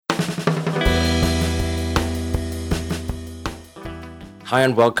Hi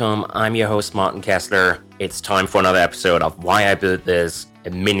and welcome. I'm your host, Martin Kessler. It's time for another episode of Why I Built This, a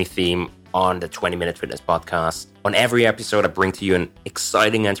mini theme on the 20-Minute Fitness Podcast. On every episode, I bring to you an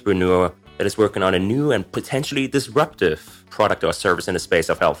exciting entrepreneur that is working on a new and potentially disruptive product or service in the space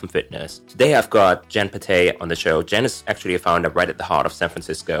of health and fitness. Today, I've got Jenn Pattee on the show. Jenn is actually a founder right at the heart of San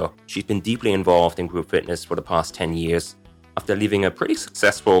Francisco. She's been deeply involved in group fitness for the past 10 years. After leaving a pretty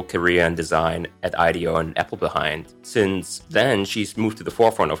successful career in design at IDEO and Apple behind. Since then, she's moved to the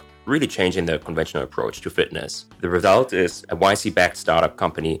forefront of really changing the conventional approach to fitness. The result is a YC-backed startup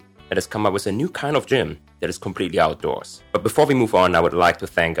company that has come up with a new kind of gym that is completely outdoors. But before we move on, I would like to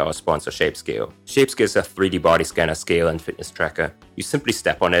thank our sponsor, ShapeScale. ShapeScale is a 3D body scanner, scale, and fitness tracker. You simply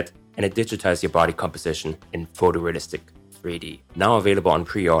step on it, and it digitizes your body composition in photorealistic 3D. Now available on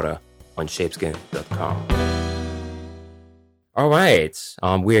pre-order on shapescale.com. All right,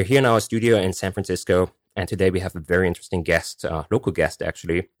 we're here in our studio in San Francisco, and today we have a very interesting guest, local guest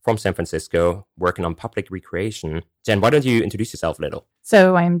actually, from San Francisco, working on public recreation. Jenn, why don't you introduce yourself a little?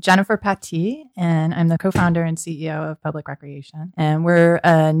 So I'm Jennifer Pattee, and I'm the co-founder and CEO of Public Recreation. And we're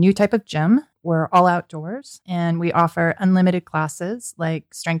a new type of gym. We're all outdoors, and we offer unlimited classes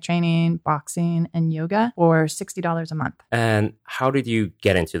like strength training, boxing, and yoga for $60 a month. And how did you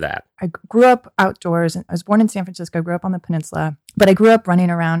get into that? I grew up outdoors. I was born in San Francisco, grew up on the peninsula, but I grew up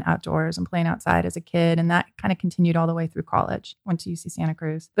running around outdoors and playing outside as a kid, and that kind of continued all the way through college. Went to UC Santa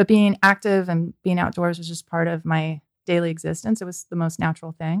Cruz. But being active and being outdoors was just part of my daily existence. It was the most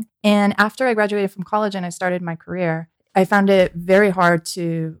natural thing. And after I graduated from college and I started my career, I found it very hard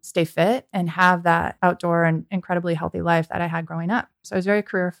to stay fit and have that outdoor and incredibly healthy life that I had growing up. So I was very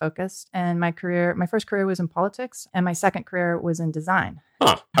career focused, and my first career was in politics, and my second career was in design.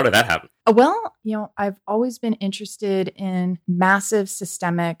 Huh, how did that happen? Well, I've always been interested in massive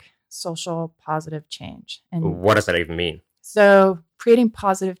systemic social positive change. And what does that even mean? So creating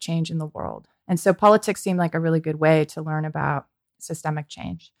positive change in the world. And so politics seemed like a really good way to learn about systemic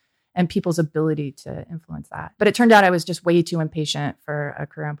change and people's ability to influence that. But it turned out I was just way too impatient for a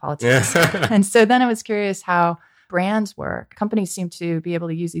career in politics. And so then I was curious how brands work. Companies seem to be able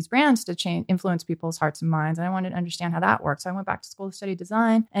to use these brands to influence people's hearts and minds. And I wanted to understand how that works. So I went back to school to study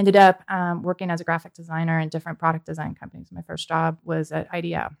design, ended up working as a graphic designer in different product design companies. My first job was at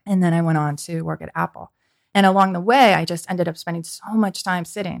IDEO. And then I went on to work at Apple. And along the way, I just ended up spending so much time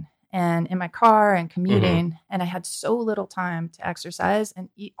sitting and in my car and commuting. And I had so little time to exercise, and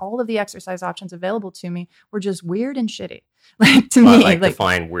all of the exercise options available to me were just weird and shitty.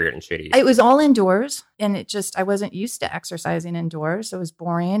 Define weird and shitty. It was all indoors, and I wasn't used to exercising indoors. So it was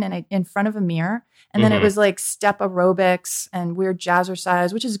boring, and in front of a mirror. And then it was like step aerobics and weird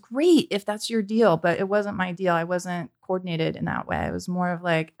jazzercise, which is great if that's your deal, but it wasn't my deal. I wasn't coordinated in that way. I was more of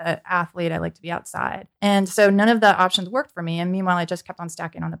like an athlete. I like to be outside. And so none of the options worked for me. And meanwhile, I just kept on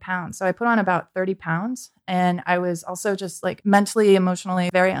stacking on the pounds. So I put on about 30 pounds. And I was also just like mentally, emotionally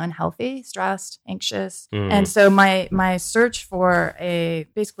very unhealthy, stressed, anxious. And so my search for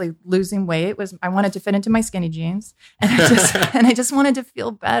basically losing weight was, I wanted to fit into my skinny jeans. And I just wanted to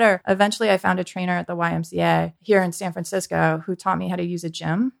feel better. Eventually, I found a trainer at the YMCA here in San Francisco who taught me how to use a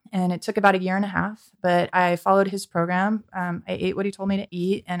gym. And it took about 1.5 years, but I followed his program. I ate what he told me to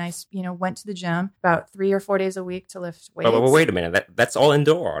eat. And I, went to the gym about 3 or 4 days a week to lift weights. But wait a minute. That's all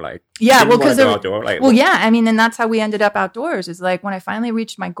indoor. And that's how we ended up outdoors. Is like when I finally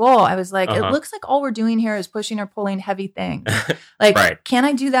reached my goal, I was like, it looks like all we're doing here is pushing or pulling heavy things. Can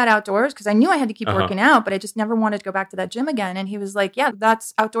I do that outdoors? Because I knew I had to keep working out, but I just never wanted to go back to that gym again. And he was like, yeah,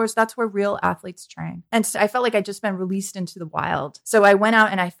 that's outdoors. That's where real athletes train. And so I felt like I'd just been released into the wild. So I went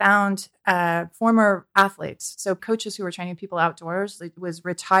out and I found former athletes. So coaches who were training people outdoors. It was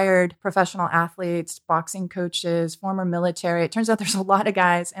retired professional athletes, boxing coaches, former military. It turns out there's a lot of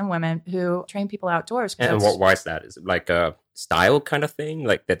guys and women who train people outdoors. And why is that? Is it like a style kind of thing?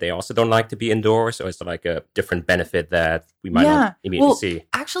 Like that they also don't like to be indoors? Or is it like a different benefit that we might not immediately see?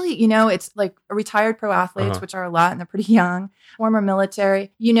 Actually, it's like retired pro athletes, which are a lot, and they're pretty young, former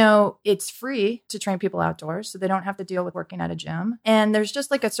military. It's free to train people outdoors, so they don't have to deal with working at a gym. And there's just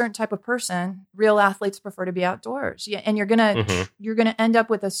like a certain type of person. Real athletes prefer to be outdoors. Yeah, and you're gonna end up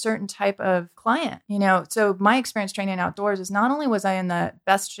with a certain type of client. So my experience training outdoors is not only was I in the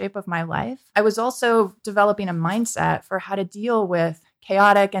best shape of my life, I was also developing a mindset for how to deal with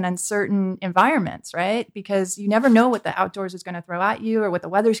chaotic and uncertain environments, right? Because you never know what the outdoors is going to throw at you or what the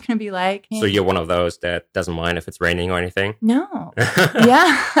weather's going to be like. So you're one of those that doesn't mind if it's raining or anything? No.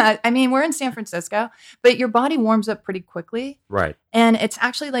 Yeah. I mean, we're in San Francisco, but your body warms up pretty quickly. Right. And it's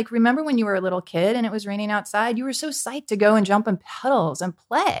actually like, remember when you were a little kid and it was raining outside? You were so psyched to go and jump in puddles and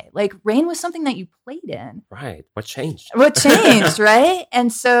play. Like rain was something that you played in. Right. What changed? What changed, right?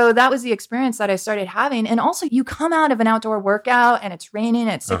 And so that was the experience that I started having. And also you come out of an outdoor workout and it's raining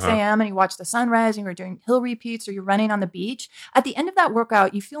at 6 a.m. and you watch the sunrise and you're doing hill repeats or you're running on the beach. At the end of that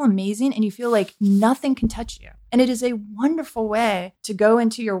workout, you feel amazing and you feel like nothing can touch you. And it is a wonderful way to go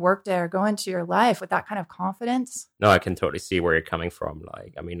into your workday or go into your life with that kind of confidence. No, I can totally see where you're coming from.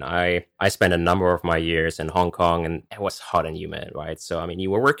 Like, I mean, I spent a number of my years in Hong Kong and it was hot and humid, right? So, I mean, you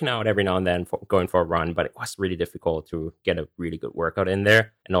were working out every now and then, going for a run, but it was really difficult to get a really good workout in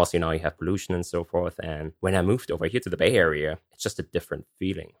there. And also, you have pollution and so forth. And when I moved over here to the Bay Area, it's just a different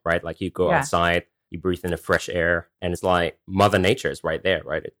feeling, right? Like you go outside, you breathe in the fresh air, and it's like Mother Nature is right there,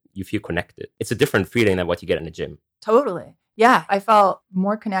 right? You feel connected. It's a different feeling than what you get in the gym. Totally. Yeah. I felt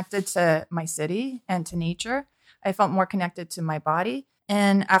more connected to my city and to nature. I felt more connected to my body.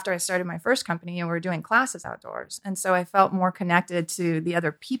 And after I started my first company, we were doing classes outdoors. And so I felt more connected to the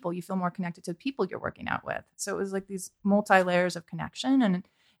other people. You feel more connected to the people you're working out with. So it was like these multi-layers of connection. And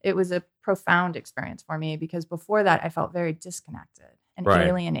it was a profound experience for me because before that, I felt very disconnected and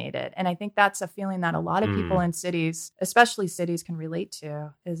alienated. And I think that's a feeling that a lot of people in cities, especially cities, can relate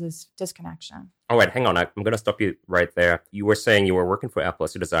to, is this disconnection. All right, hang on. I'm going to stop you right there. You were saying you were working for Apple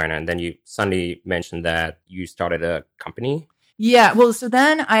as a designer, and then you suddenly mentioned that you started a company. Yeah. Well, so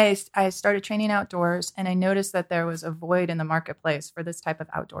then I started training outdoors and I noticed that there was a void in the marketplace for this type of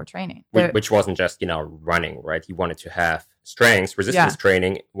outdoor training. Which wasn't just, running, right? You wanted to have strengths, resistance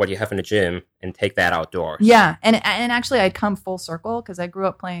training, what you have in the gym, and take that outdoors. Yeah. And actually I'd come full circle because I grew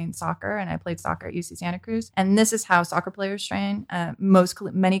up playing soccer and I played soccer at UC Santa Cruz. And this is how soccer players train.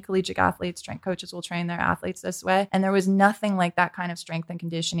 Many collegiate athletes, strength coaches will train their athletes this way. And there was nothing like that kind of strength and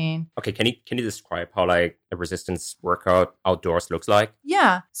conditioning. Okay. Can you describe how like a resistance workout outdoors looks like?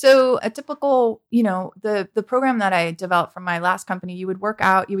 Yeah. So a typical, the program that I developed from my last company, you would work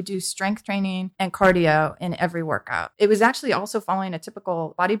out, you would do strength training and cardio in every workout. It was actually also following a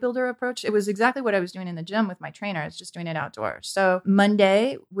typical bodybuilder approach. It was exactly what I was doing in the gym with my trainer. It's just doing it outdoors. So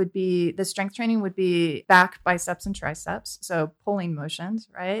Monday would be, the strength training would be back, biceps, and triceps. So pulling motions,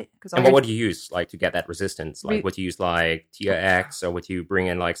 right? And what would you use like to get that resistance? Like would you use like TRX or would you bring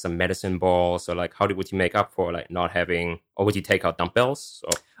in like some medicine balls? Or like would you make up for like not having, or would you take out dumbbells?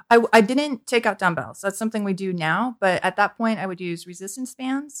 Or? I didn't take out dumbbells. That's something we do now. But at that point, I would use resistance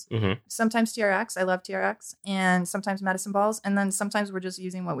bands, sometimes TRX. I love TRX, and sometimes medicine balls. And then sometimes we're just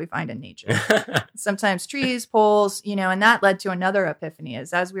using what we find in nature. Sometimes trees, poles, and that led to another epiphany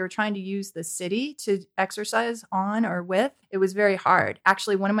is as we were trying to use the city to exercise on or with, it was very hard.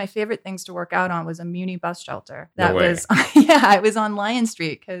 Actually, one of my favorite things to work out on was a Muni bus shelter. That was, it was on Lion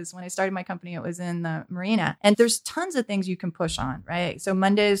Street because when I started my company, it was in the marina. And there's tons of things you can push on, right? So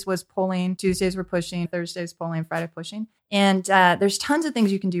Mondays was pulling, Tuesdays were pushing, Thursdays pulling, Friday pushing. And there's tons of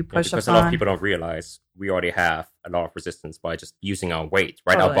things you can do push-ups on. Because a lot of people don't realize we already have a lot of resistance by just using our weight,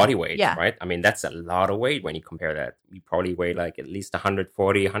 right? Our body weight, right? I mean, that's a lot of weight when you compare that. We probably weigh like at least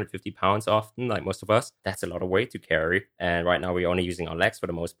 140, 150 pounds often, like most of us. That's a lot of weight to carry. And right now we're only using our legs for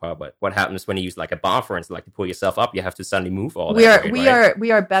the most part. But what happens when you use like a bar, for instance, like to pull yourself up, you have to suddenly move all that weight,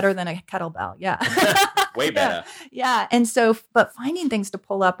 we are better than a kettlebell. Yeah. Way better. Yeah. And so, but finding things to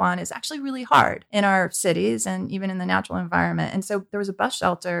pull up on is actually really hard in our cities and even in the natural environment. And so there was a bus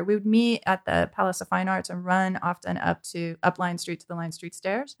shelter. We would meet at the Palace of Fine Arts and run often up Lion Street to the Lion Street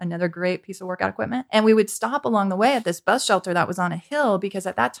stairs, another great piece of workout equipment. And we would stop along the way at this bus shelter that was on a hill because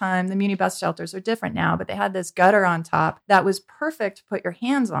at that time, the Muni bus shelters are different now, but they had this gutter on top that was perfect to put your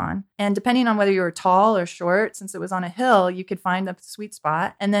hands on. And depending on whether you were tall or short, since it was on a hill, you could find the sweet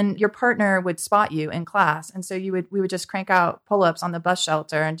spot. And then your partner would spot you in class. And so we would just crank out pull-ups on the bus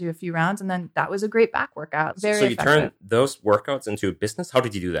shelter and do a few rounds. And then that was a great back workout. Very effective. So you turned those workouts into a business? How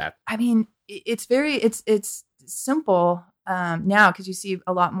did you do that? I mean, it's simple now because you see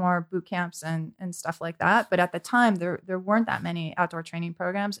a lot more boot camps and stuff like that. But at the time, there weren't that many outdoor training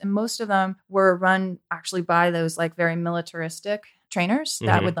programs. And most of them were run actually by those like very militaristic trainers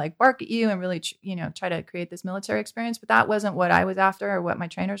that would like bark at you and really, try to create this military experience. But that wasn't what I was after or what my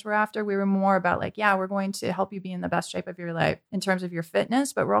trainers were after. We were more about like, we're going to help you be in the best shape of your life in terms of your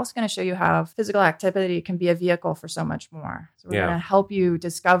fitness, but we're also going to show you how physical activity can be a vehicle for so much more. So we're going to help you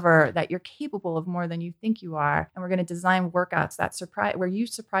discover that you're capable of more than you think you are. And we're going to design workouts that where you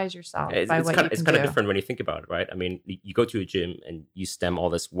surprise yourself by what you can do. It's kind of different when you think about it, right? I mean, you go to a gym and you stem all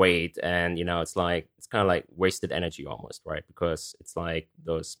this weight and, it's kind of like wasted energy almost, right? Because it's like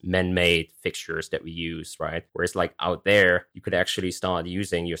those man-made fixtures that we use, right? Whereas like out there, you could actually start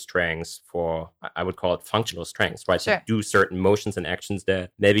using your strengths for, I would call it functional strengths, right? Sure. To do certain motions and actions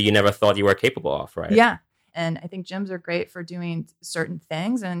that maybe you never thought you were capable of, right? Yeah. And I think gyms are great for doing certain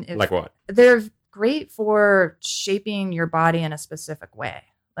things. And Like what? They're great for shaping your body in a specific way.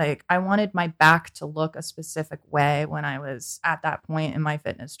 Like I wanted my back to look a specific way when I was at that point in my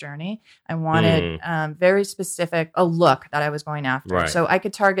fitness journey. I wanted very specific, a look that I was going after. Right. So I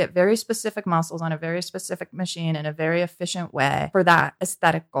could target very specific muscles on a very specific machine in a very efficient way for that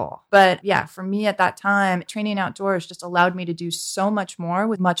aesthetic goal. But yeah, for me at that time, training outdoors just allowed me to do so much more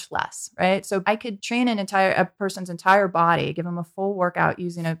with much less, right? So I could train a person's entire body, give them a full workout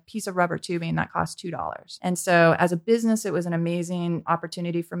using a piece of rubber tubing that cost $2. And so as a business, it was an amazing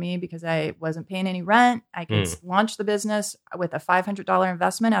opportunity for me because I wasn't paying any rent. I could launch the business with a $500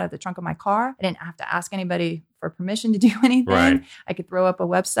 investment out of the trunk of my car. I didn't have to ask anybody for permission to do anything. Right. I could throw up a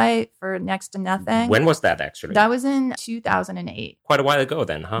website for next to nothing. When was that actually? That was in 2008. Quite a while ago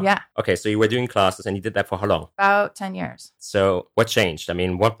then, huh? Yeah. Okay, so you were doing classes and you did that for how long? About 10 years. So what changed? I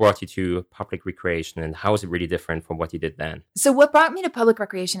mean, what brought you to public recreation and how is it really different from what you did then? So what brought me to public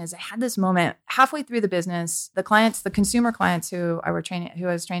recreation is I had this moment halfway through the business. The consumer clients who I was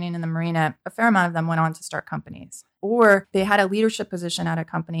training in the marina, a fair amount of them went on to start companies. Or they had a leadership position at a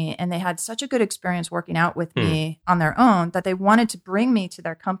company and they had such a good experience working out with me on their own that they wanted to bring me to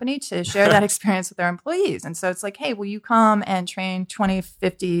their company to share that experience with their employees. And so it's like, hey, will you come and train 20,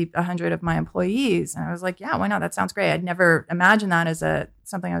 50, 100 of my employees? And I was like, yeah, why not? That sounds great. I'd never imagined that as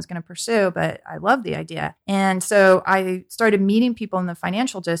something I was going to pursue, but I love the idea. And so I started meeting people in the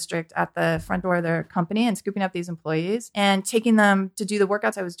financial district at the front door of their company and scooping up these employees and taking them to do the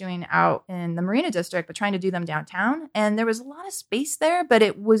workouts I was doing out in the Marina district, but trying to do them downtown. And there was a lot of space there, but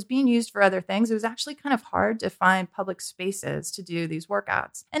it was being used for other things. It was actually kind of hard to find public spaces to do these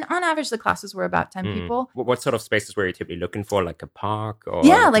workouts. And on average, the classes were about 10 people. What sort of spaces were you typically looking for? Like a park or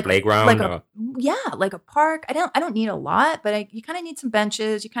like a playground? Like a park. I don't need a lot, but you kind of need some benches.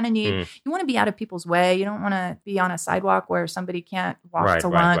 You kind of need, you want to be out of people's way. You don't want to be on a sidewalk where somebody can't walk to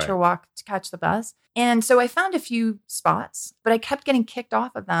lunch or walk to catch the bus. And so I found a few spots, but I kept getting kicked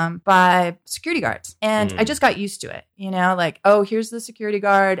off of them by security guards. And I just got used to it, like, oh, here's the security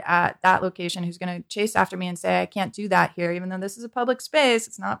guard at that location who's going to chase after me and say, I can't do that here, even though this is a public space.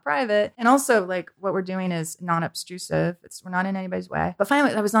 It's not private. And also like what we're doing is non-obtrusive. We're not in anybody's way. But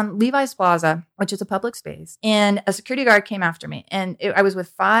finally, I was on Levi's Plaza, which is a public space. And a security guard came after me. And I was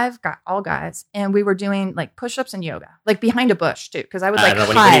with all guys. And we were doing like push-ups and yoga, like behind a bush too. Because I would like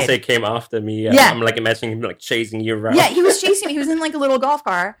when you say came after me, I'm like imagining him like chasing you around. Yeah, he was chasing me. He was in like a little golf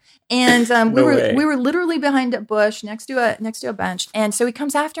car. And we were literally behind a bush next to a bench. And so he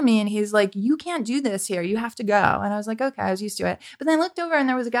comes after me and he's like, you can't do this here. You have to go. And I was like, okay, I was used to it. But then I looked over and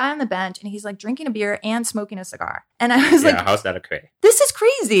there was a guy on the bench and he's like drinking a beer and smoking a cigar. And I was like, how's that okay? This is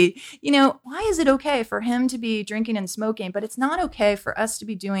crazy. Why is it okay for him to be drinking and smoking, but it's not okay for us to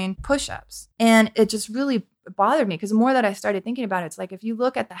be doing push-ups? And it just really bothered me because the more that I started thinking about it, it's like if you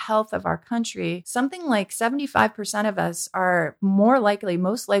look at the health of our country, something like 75% of us are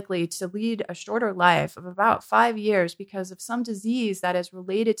most likely to lead a shorter life of about 5 years because of some disease that is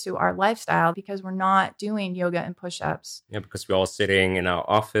related to our lifestyle because we're not doing yoga and push-ups. Yeah, because we're all sitting in our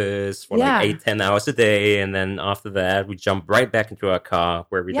office for like 8-10 hours a day. And then after that, we jump right back into our car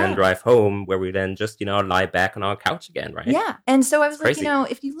where we then drive home, where we then just, lie back on our couch again, right? Yeah. And so I was like,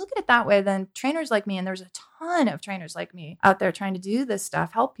 if you look at it that way, then trainers like me, and there's a ton of trainers like me out there trying to do this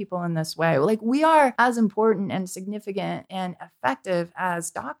stuff, help people in this way. Like we are as important and significant and effective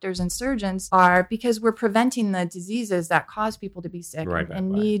as doctors and surgeons are because we're preventing the diseases that cause people to be sick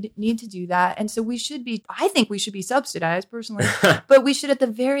and need to do that. And so I think we should be subsidized personally, but we should at the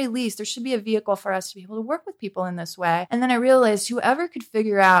very least, there should be a vehicle for us to be able to work with people in this way. And then I realized whoever could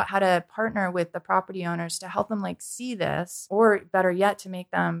figure out how to partner with the property owners to help them like see this, or better yet, to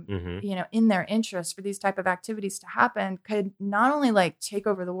make them, in their interest for these type of activities to happen could not only like take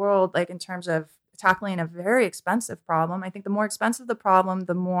over the world, like in terms of tackling a very expensive problem. I think the more expensive the problem,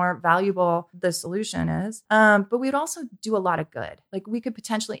 the more valuable the solution is. But we would also do a lot of good. Like we could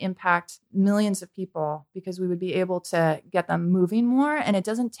potentially impact millions of people because we would be able to get them moving more. And it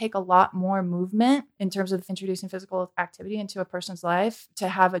doesn't take a lot more movement in terms of introducing physical activity into a person's life to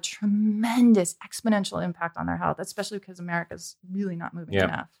have a tremendous exponential impact on their health, especially because America's really not moving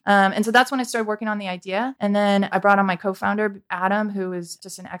enough. And so that's when I started working on the idea. And then I brought on my co-founder, Adam, who is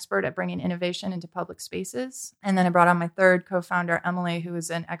just an expert at bringing innovation into public spaces. And then I brought on my third co-founder, Emily, who is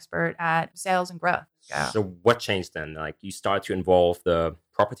an expert at sales and growth. go. So what changed then? Like you start to involve the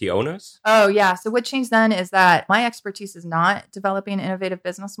property owners? Oh, yeah. So what changed then is that my expertise is not developing innovative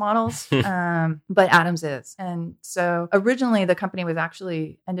business models, but Adam's is. And so originally the company was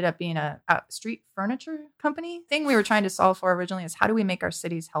actually ended up being a street furniture company. Thing we were trying to solve for originally is how do we make our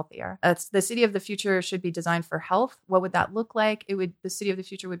cities healthier? The city of the future should be designed for health. What would that look like? The city of the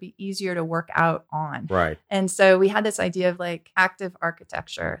future would be easier to work out on. Right. And so we had this idea of like active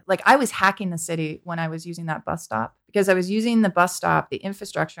architecture. Like I was hacking the city when I was using that bus stop, because I was using the bus stop, the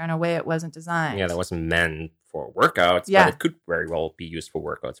infrastructure, in a way it wasn't designed. Yeah, that wasn't meant for workouts, but it could very well be used for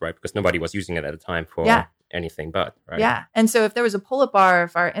workouts, right? Because nobody was using it at the time for anything but, right? Yeah. And so if there was a pull-up bar,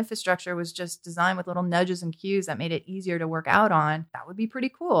 if our infrastructure was just designed with little nudges and cues that made it easier to work out on, that would be pretty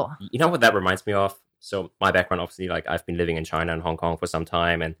cool. You know what that reminds me of? So my background, obviously, like I've been living in China and Hong Kong for some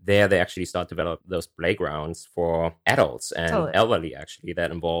time, and there they actually start to develop those playgrounds for adults and elderly, actually, that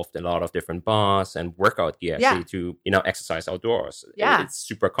involved a lot of different bars and workout gear actually to, exercise outdoors. Yeah. It's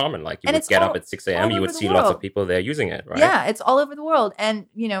super common. Like you would get up at 6 a.m., you would see lots of people there using it, right? Yeah, it's all over the world. And,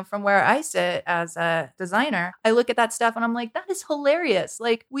 from where I sit as a designer, I look at that stuff and I'm like, that is hilarious.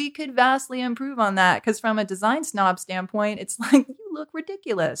 Like we could vastly improve on that, because from a design snob standpoint, it's like, you look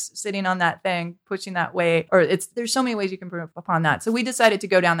ridiculous sitting on that thing, pushing that way, or there's so many ways you can improve upon that. So we decided to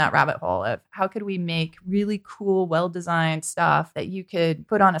go down that rabbit hole of how could we make really cool, well-designed stuff that you could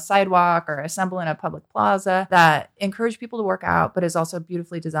put on a sidewalk or assemble in a public plaza that encourage people to work out, but is also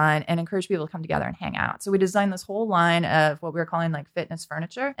beautifully designed and encourage people to come together and hang out. So we designed this whole line of what we were calling like fitness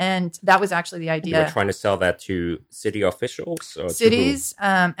furniture. And that was actually the idea. You were trying to sell that to city officials? Or cities,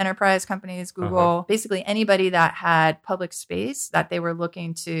 enterprise companies, Google, basically anybody that had public space that they were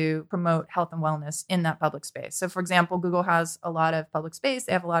looking to promote health and wellness in that public space. So for example, Google has a lot of public space.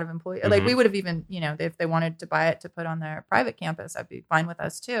 They have a lot of employees. Like we would have even, if they wanted to buy it to put on their private campus, that'd be fine with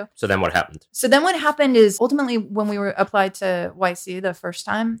us too. So then what happened? So then what happened is ultimately when we were applied to YC the first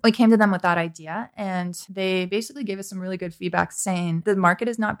time, we came to them with that idea and they basically gave us some really good feedback saying the market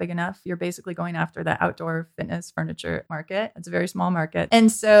is not big enough. You're basically going after the outdoor fitness furniture market. It's a very small market.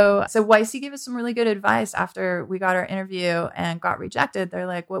 And so YC gave us some really good advice after we got our interview and got rejected. They're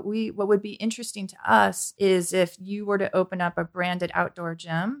like, what would be interesting to us is if you were to open up a branded outdoor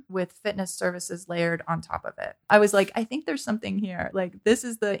gym with fitness services layered on top of it. I was like, I think there's something here. Like, this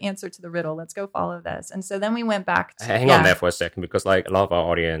is the answer to the riddle. Let's go follow this. And so then we went back to... Hang on there for a second, because like a lot of our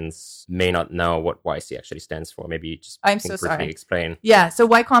audience may not know what YC actually stands for. Maybe just briefly explain. Yeah. So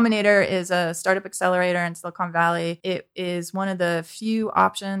Y Combinator is a startup accelerator in Silicon Valley. It is one of the few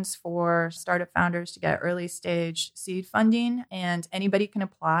options for startup founders to get early stage seed funding, and anybody can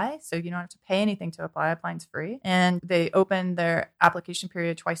apply. So you don't have to pay anything to apply. Applying's free. And they open their application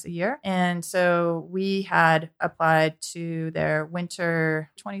period twice a year. And so we had applied to their winter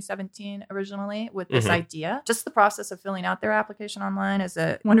 2017 originally with this idea. Just the process of filling out their application online is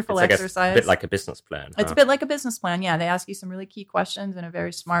a wonderful exercise. A bit like a business plan. It's a bit like a business plan. Yeah. They ask you some really key questions in a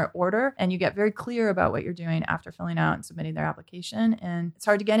very smart order, and you get very clear about what you're doing after filling out and submitting their application. And it's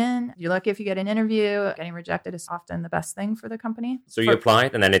hard to get in. You're lucky if you get an interview. Getting rejected is often the best thing for the company. So you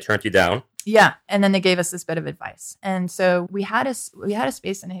applied and then they turned you down? Yeah. And then they gave us this bit of advice. And so we had a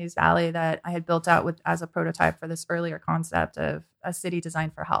space in Hayes Valley that I had built out as a prototype for this earlier concept of a city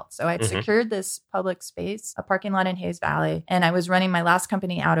designed for health. So I'd secured this public space, a parking lot in Hayes Valley, and I was running my last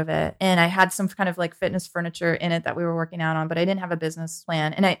company out of it. And I had some kind of like fitness furniture in it that we were working out on, but I didn't have a business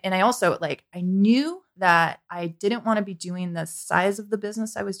plan. And I also I knew that I didn't want to be doing the size of the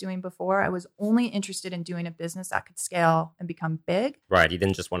business I was doing before. I was only interested in doing a business that could scale and become big. Right. You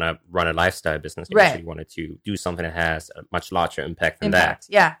didn't just want to run a lifestyle business. You actually wanted to do something that has a much larger impact than that.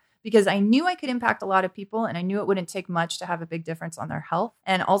 Yeah. Because I knew I could impact a lot of people, and I knew it wouldn't take much to have a big difference on their health.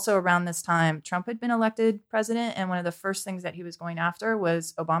 And also around this time, Trump had been elected president, and one of the first things that he was going after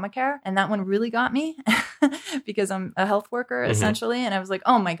was Obamacare. And that one really got me because I'm a health worker, essentially. And I was like,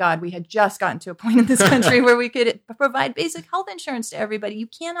 oh my God, we had just gotten to a point in this country where we could provide basic health insurance to everybody. You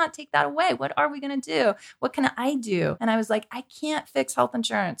cannot take that away. What are we going to do? What can I do? And I was like, I can't fix health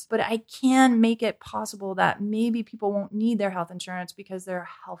insurance, but I can make it possible that maybe people won't need their health insurance because they're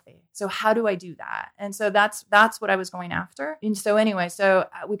healthy. So how do I do that? And so that's what I was going after. And so anyway,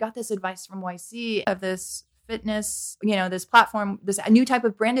 we got this advice from YC of this fitness, this platform, this new type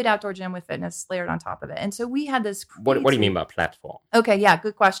of branded outdoor gym with fitness layered on top of it. And so we had this What do you mean by platform? Okay, yeah,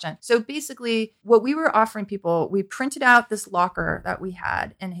 good question. So basically, what we were offering people, we printed out this locker that we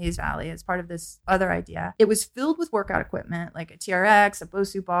had in Hayes Valley as part of this other idea. It was filled with workout equipment like a TRX, a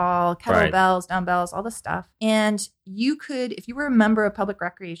Bosu ball, kettlebells, dumbbells, all the stuff. And you could, if you were a member of Public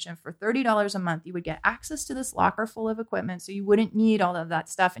Recreation for $30 a month, you would get access to this locker full of equipment. So you wouldn't need all of that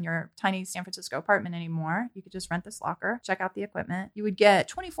stuff in your tiny San Francisco apartment anymore. You could just rent this locker, check out the equipment. You would get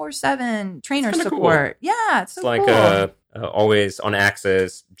 24/7 trainer support. Cool. Yeah, it's so like cool. Always on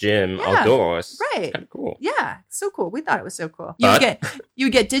access gym outdoors. Right. It's kind of cool. Yeah. So cool. We thought it was so cool. You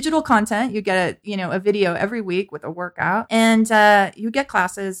would get digital content. You get a video every week with a workout, and you get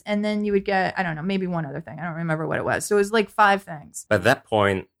classes, and then you would get, I don't know, maybe one other thing. I don't remember what it was. So it was like 5 things. At that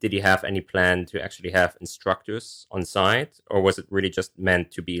point, did you have any plan to actually have instructors on site, or was it really just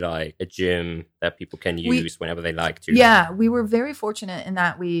meant to be like a gym that people can use whenever they like to? Yeah, we were very fortunate in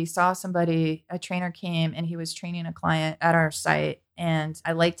that we saw a trainer came and he was training a client at our site. And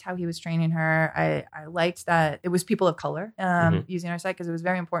I liked how he was training her. I liked that it was people of color using our site, because it was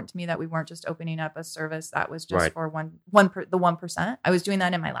very important to me that we weren't just opening up a service that was just for the 1%. I was doing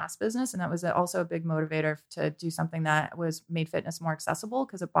that in my last business, and that was also a big motivator to do something that made fitness more accessible,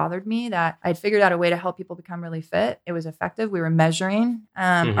 because it bothered me that I'd figured out a way to help people become really fit. It was effective. We were measuring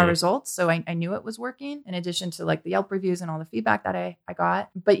our results, so I knew it was working. In addition to like the Yelp reviews and all the feedback that I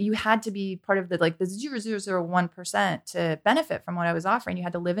got, but you had to be part of the 0.001% to benefit from what I was offering. You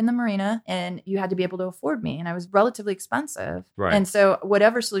had to live in the marina, and you had to be able to afford me, and I was relatively expensive. Right. And so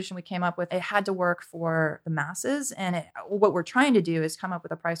whatever solution we came up with, it had to work for the masses. And what we're trying to do is come up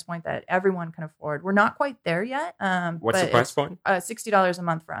with a price point that everyone can afford. We're not quite there yet. What's the price point? $60 a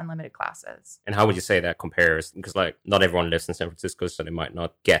month for unlimited classes. And how would you say that compares? Because like not everyone lives in San Francisco, so they might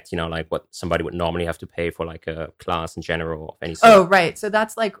not get, like what somebody would normally have to pay for like a class in general of any sort. Oh, right. So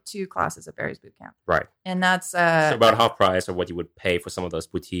that's like 2 classes at Barry's Bootcamp. Right. And that's so about half price of what you would pay for some of those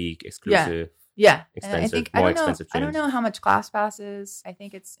boutique exclusive. Yeah. Expensive gyms. I don't know how much ClassPass is. I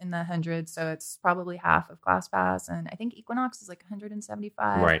think it's in the hundreds. So it's probably half of ClassPass. And I think Equinox is like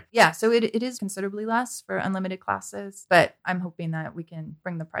 175. Right. Yeah. So it is considerably less for unlimited classes, but I'm hoping that we can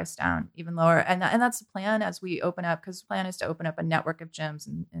bring the price down even lower. And that's the plan as we open up, because the plan is to open up a network of gyms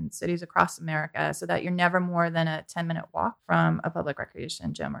in cities across America, so that you're never more than a 10-minute walk from a public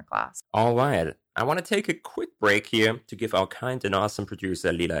recreation gym or class. All right. I want to take a quick break here to give our kind and awesome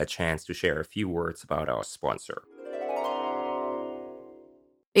producer Lila a chance to share a few words about our sponsor.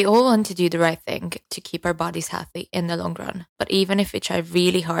 We all want to do the right thing to keep our bodies healthy in the long run. But even if we try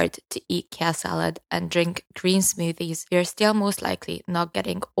really hard to eat kale salad and drink green smoothies, we are still most likely not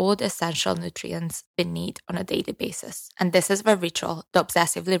getting all the essential nutrients we need on a daily basis. And this is where Ritual, the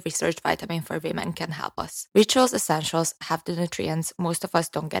obsessively researched vitamin for women, can help us. Ritual's essentials have the nutrients most of us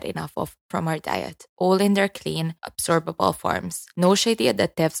don't get enough of from our diet, all in their clean, absorbable forms. No shady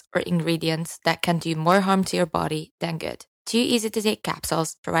additives or ingredients that can do more harm to your body than good. 2 easy-to-take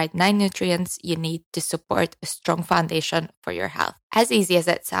capsules provide 9 nutrients you need to support a strong foundation for your health. As easy as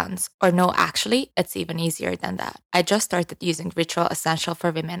it sounds, or no, actually, it's even easier than that. I just started using Ritual Essential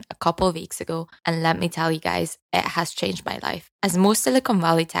for Women a couple of weeks ago, and let me tell you guys, it has changed my life. As most Silicon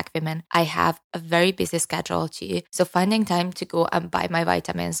Valley tech women, I have a very busy schedule too, so finding time to go and buy my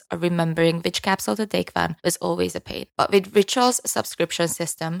vitamins or remembering which capsule to take when was always a pain. But with Ritual's subscription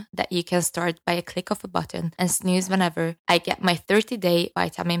system that you can start by a click of a button and snooze whenever, I get my 30-day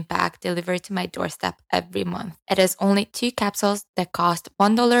vitamin pack delivered to my doorstep every month. It is only 2 capsules that cost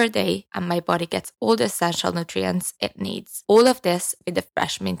 $1 a day, and my body gets all the essential nutrients it needs. All of this with a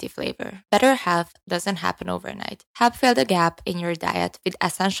fresh minty flavor. Better health doesn't happen overnight. Help fill the gap in your diet with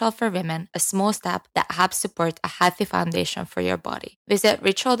Essential for Women, a small step that helps support a healthy foundation for your body. Visit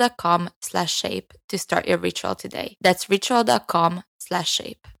ritual.com/shape to start your ritual today. That's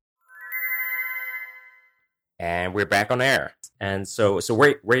ritual.com/shape. And we're back on air. And so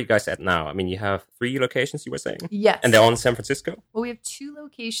where are you guys at now? I mean, you have 3 locations, you were saying? Yes. And they're all in San Francisco? Well, we have 2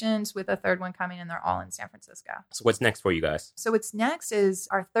 locations with a 3rd one coming, and they're all in San Francisco. So what's next for you guys? So what's next is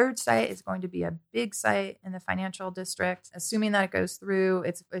our 3rd site is going to be a big site in the financial district. Assuming that it goes through,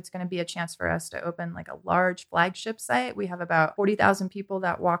 it's going to be a chance for us to open like a large flagship site. We have about 40,000 people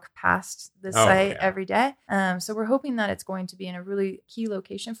that walk past this site every day. So we're hoping that it's going to be in a really key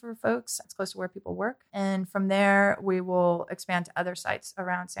location for folks. It's close to where people work. And from there, we will expand expand to other sites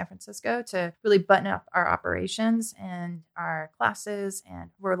around San Francisco to really button up our operations and our classes. And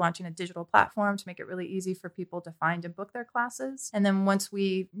we're launching a digital platform to make it really easy for people to find and book their classes. And then once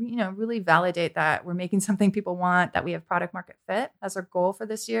we, really validate that we're making something people want, that we have product market fit as our goal for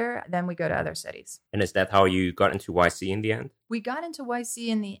this year, then we go to other cities. And is that how you got into YC in the end? We got into YC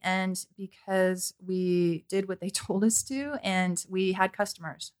in the end because we did what they told us to, and we had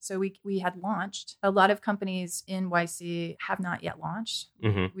customers. So we had launched. A lot of companies in YC have not yet launched.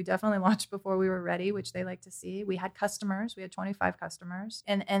 Mm-hmm. We definitely launched before we were ready, which they like to see. We had customers. We had 25 customers.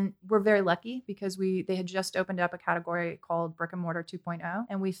 And we're very lucky because they had just opened up a category called brick and mortar 2.0,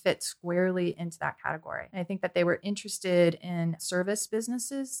 and we fit squarely into that category. And I think that they were interested in service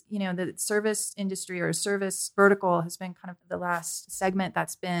businesses. The service industry or service vertical has been kind of the last segment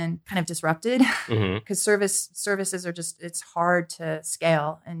that's been kind of disrupted because services are it's hard to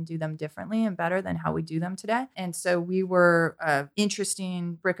scale and do them differently and better than how we do them today. And so we were an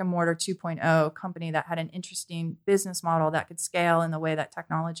interesting brick and mortar 2.0 company that had an interesting business model that could scale in the way that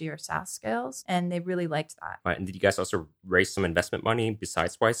technology or SaaS scales. And they really liked that. Right. And did you guys also raise some investment money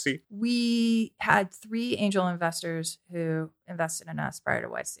besides YC? We had 3 angel investors who invested in us prior to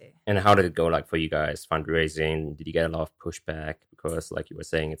YC. And how did it go for you guys fundraising? Did you get a lot of pushback? Because like you were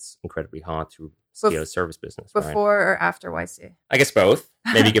saying, it's incredibly hard to scale a service business. Before or after YC? I guess both.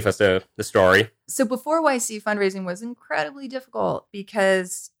 Maybe give us the story. So before YC, fundraising was incredibly difficult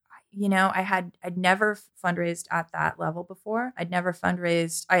because I'd never fundraised at that level before. I'd never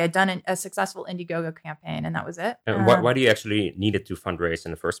fundraised. I had done a successful Indiegogo campaign, and that was it. And why do you actually needed to fundraise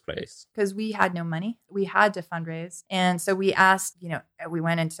in the first place? Because we had no money. We had to fundraise. And so we asked, we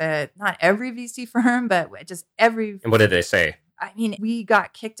went into not every VC firm, but just every. And what did they say? I mean, we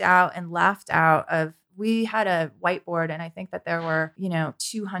got kicked out and laughed out of. We had a whiteboard, and I think that there were,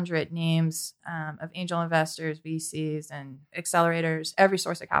 200 names of angel investors, VCs, and accelerators, every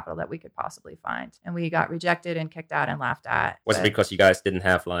source of capital that we could possibly find. And we got rejected and kicked out and laughed at. Was it because you guys didn't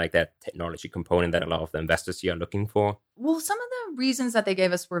have that technology component that a lot of the investors here are looking for? Well, some of the reasons that they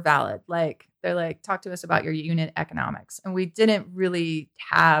gave us were valid. They're talk to us about your unit economics. And we didn't really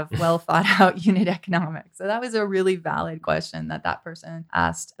have well thought out unit economics. So that was a really valid question that person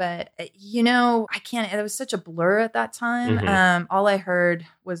asked. But, I can't, it was such a blur at that time. Mm-hmm. All I heard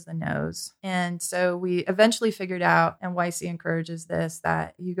was the no's. And so we eventually figured out, and YC encourages this,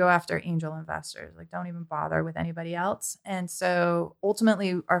 that you go after angel investors. Don't even bother with anybody else. And so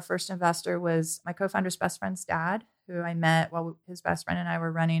ultimately, our first investor was my co-founder's best friend's dad, who I met while his best friend and I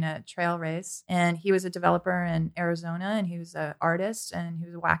were running a trail race. And he was a developer in Arizona, and he was an artist, and he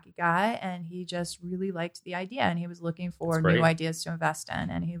was a wacky guy. And he just really liked the idea, and he was looking for new ideas to invest in.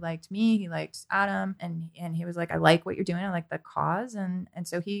 And he liked me, he liked Adam, and he was like, I like what you're doing. I like the cause. And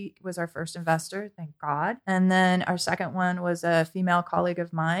so he was our first investor, thank God. And then our second one was a female colleague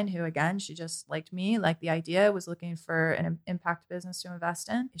of mine who, again, she just liked me, liked the idea, was looking for an impact business to invest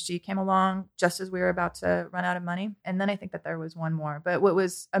in. She came along just as we were about to run out of money. And then I think that there was one more. But what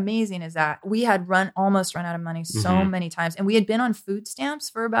was amazing is that we had almost run out of money so many times. And we had been on food stamps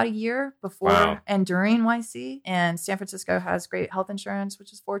for about a year before and during YC. And San Francisco has great health insurance,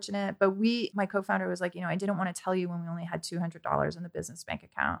 which is fortunate. But my co-founder was like, I didn't want to tell you when we only had $200 in the business bank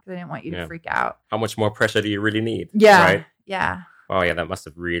account because I didn't want you to freak out. How much more pressure do you really need? Yeah. Right? Yeah. Oh, yeah, that must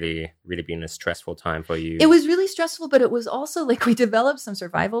have really, really been a stressful time for you. It was really stressful, but it was also we developed some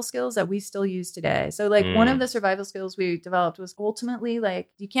survival skills that we still use today. So one of the survival skills we developed was ultimately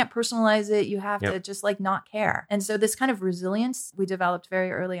you can't personalize it. You have to just not care. And so this kind of resilience we developed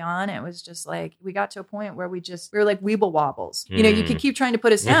very early on. It was just we got to a point where we were like weeble wobbles. You could keep trying to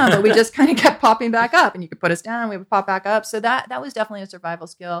put us down, but we just kind of kept popping back up, and you could put us down, we would pop back up. So that was definitely a survival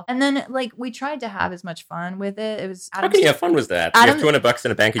skill. And then we tried to have as much fun with it. It was How can you have fun with that? You have $200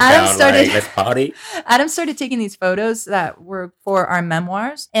 in a bank Adam account, started, let's party. Adam started taking these photos that were for our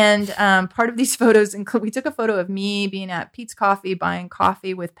memoirs. And part of these photos include, we took a photo of me being at Pete's Coffee, buying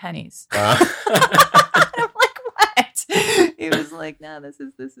coffee with pennies. I'm like, what? He was like, no, this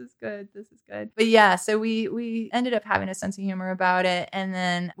is good. This is good. But yeah, so we ended up having a sense of humor about it. And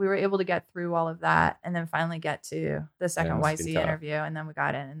then we were able to get through all of that and then finally get to the second YC interview. And then we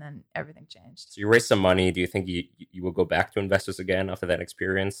got in, and then everything changed. So you raised some money. Do you think you will go back to investors again after that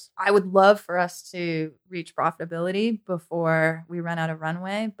experience? I would love for us to reach profitability before we run out of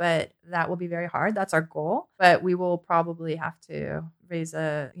runway, but that will be very hard. That's our goal. But we will probably have to raise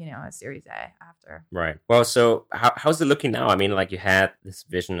a Series A after. Right. Well, so how's it looking now? I mean, you had this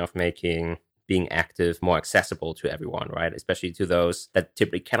vision of making being active more accessible to everyone, right? Especially to those that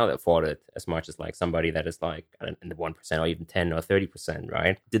typically cannot afford it as much as like somebody that is like in the 1% or even 10 or 30%,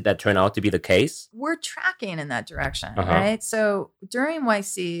 right? Did that turn out to be the case? We're tracking in that direction, right? So during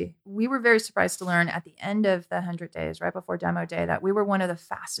YC, we were very surprised to learn at the end of the 100 days, right before demo day, that we were one of the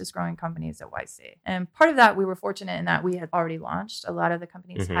fastest growing companies at YC. And part of that, we were fortunate in that we had already launched. A lot of the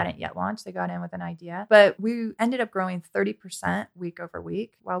companies hadn't yet launched. They got in with an idea, but we ended up growing 30% week over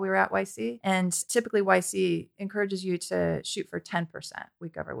week while we were at YC. And typically YC encourages you to shoot for 10%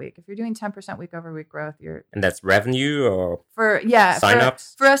 week over week. If you're doing 10% week over week growth, and that's revenue or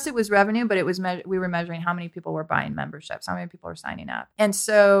signups? For us, it was revenue, but it was we were measuring how many people were buying memberships, how many people were signing up. And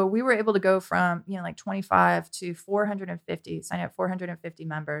so we were able to go from, like 25 to 450, sign up 450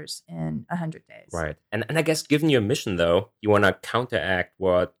 members in 100 days. Right. And I guess given your mission, though, you want to counteract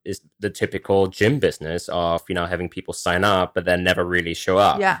what is the typical gym business of, having people sign up, but then never really show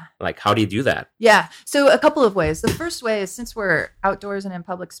up. Yeah. Like, how do you do that? Yeah. So a couple of ways. The first way is, since we're outdoors and in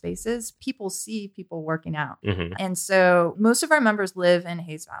public spaces, people see people working out. And so most of our members live in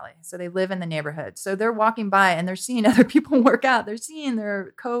Hayes Valley. So they live in the neighborhood. So they're walking by and they're seeing other people work out. They're seeing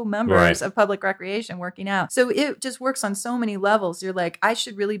their co-members of public recreation working out. So it just works on so many levels. You're like, I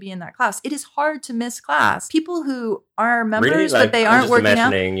should really be in that class. It is hard to miss class. People who are members, really? But they aren't working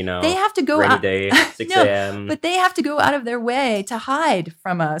out, they have to go rainy out. Day, 6 a.m. But they have to go out of their way to hide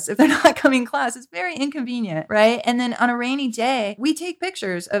from us if they're not coming class. It's very inconvenient, right? And then on a rainy day, we take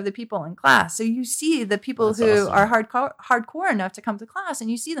pictures of the people in class. So you see the people who are hardcore enough to come to class,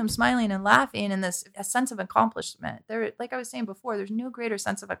 and you see them smiling and laughing, and a sense of accomplishment. Like I was saying before, there's no greater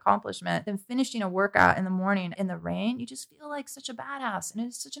sense of accomplishment than finishing a workout in the morning in the rain. You just feel like such a badass, and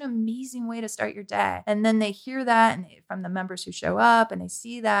it's such an amazing way to start your day. And then they hear that from the members who show up, and they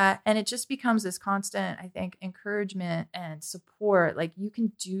see that, and it just becomes this constant, I think, encouragement and support. Like, you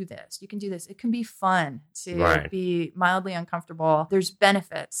can do this. You can do this. It can be fun to be mildly uncomfortable. There's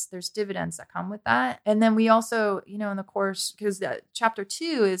benefits. There's dividends that come with that. And then we also, in the course, because chapter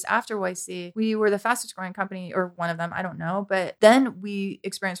 2 is after YC, we were the fastest growing company, or one of them, I don't know. But then we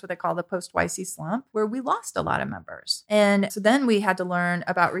experienced what they call the post YC slump, where we lost a lot of members. And so then we had to learn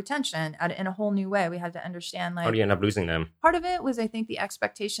about retention in a whole new way. We had to understand, like, how do you end up losing them? Part of it was, I think, the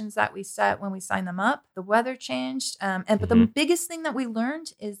expectations that we set when we signed them up. The weather changed. But the biggest thing that we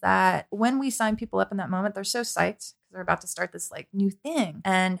learned is that when we sign people up in that moment, they're so psyched. They're about to start this like new thing,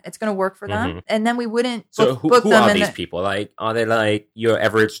 and it's going to work for them. And then we wouldn't book who them. Are these people? Like, are they like your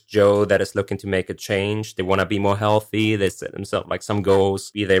average Joe that is looking to make a change? They want to be more healthy. They set themselves like some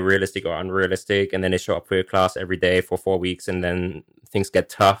goals, be they realistic or unrealistic, and then they show up for your class every day for 4 weeks, and then things get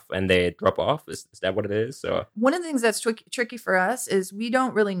tough and they drop off. Is that what it is? Or? One of the things that's tricky for us is we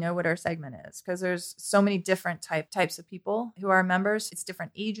don't really know what our segment is, because there's so many different types of people who are members. It's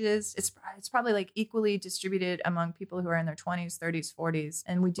different ages. It's probably like equally distributed among people who are in their 20s, 30s, 40s.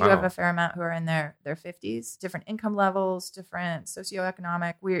 And we do have a fair amount who are in their 50s, different income levels, different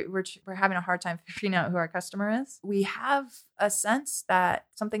socioeconomic. We're having a hard time figuring out who our customer is. We have a sense that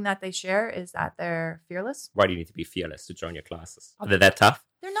something that they share is that they're fearless. Why do you need to be fearless to join your classes? Are they that tough?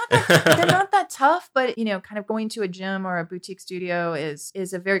 They're not that tough, but kind of going to a gym or a boutique studio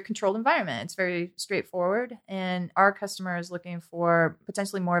is a very controlled environment. It's very straightforward, and our customer is looking for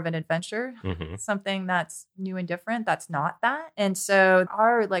potentially more of an adventure, something that's new and different. That's not that. And so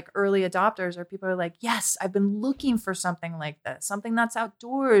our like early adopters are people who are like, yes, I've been looking for something like this, something that's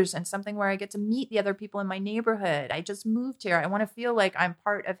outdoors and something where I get to meet the other people in my neighborhood. I just moved here. I want to feel like I'm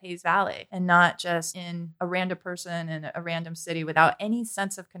part of Hayes Valley and not just in a random person in a random city without any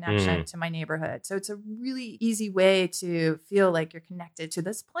sense of connection to my neighborhood. So it's a really easy way to feel like you're connected to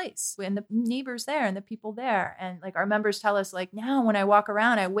this place and the neighbors there and the people there. And like our members tell us, like, now when I walk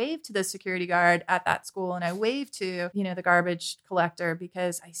around, I wave to the security guard at that school, and I wave to, the garbage collector,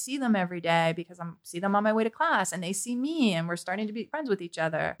 because I see them every day, because I see them on my way to class, and they see me, and we're starting to be friends with each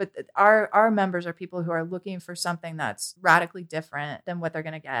other. But our members are people who are looking for something that's radically different than what they're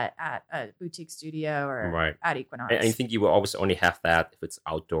going to get at a boutique studio or at Equinox. And you think you will always only have that if it's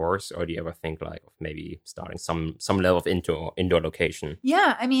outdoors, or do you ever think like of maybe starting some level of indoor location?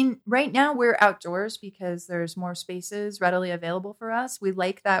 Yeah, I mean, right now we're outdoors because there's more spaces readily available for us. We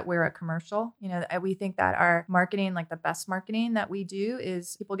like that we're a commercial. We think that our marketing, like the best marketing that we do,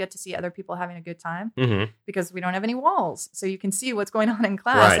 is people get to see other people having a good time because we don't have any walls, so you can see what's going on in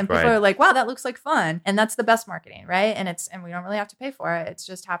class, and people are like, "Wow, that looks like fun," and that's the best marketing, right? And we don't really have to pay for it. It's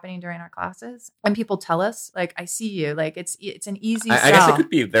just happening during our classes, and people tell us, like, "I see you." Like it's an easy sell. I guess it could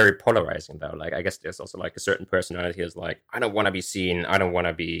be very polarizing though. Like, I guess there's also like a certain personality is like, I don't want to be seen. I don't want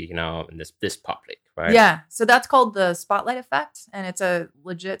to be, in this public, right? Yeah. So that's called the spotlight effect. And it's a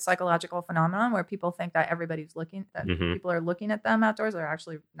legit psychological phenomenon where people think that everybody's looking, that people are looking at them outdoors. They're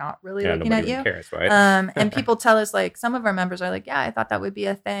actually not really looking at you. Nobody cares, right? And people tell us, like, some of our members are like, yeah, I thought that would be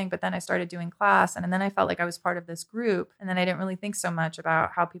a thing. But then I started doing class and then I felt like I was part of this group. And then I didn't really think so much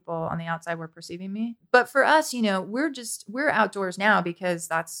about how people on the outside were perceiving me. But for us, you know, we're outdoors now because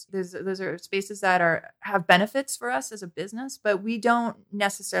those are spaces that have benefits for us as a business, but we don't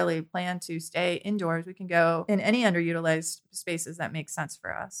necessarily plan to stay indoors. We can go in any underutilized spaces that make sense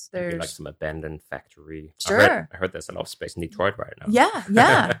for us. There's like some abandoned factory. Sure. I heard there's a lot of space in Detroit right now.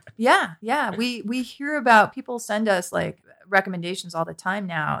 Yeah. We hear about, people send us like recommendations all the time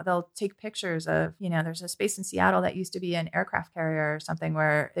now. They'll take pictures of, you know, there's a space in Seattle that used to be an aircraft carrier or something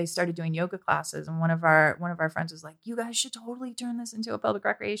where they started doing yoga classes. And one of our friends was like, you guys should totally turn this into a public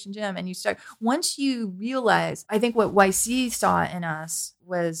recreation gym. And once you realize, I think what YC saw in us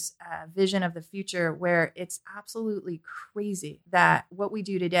was a vision of the future where it's absolutely crazy that what we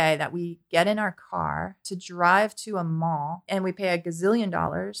do today, that we get in our car to drive to a mall and we pay $1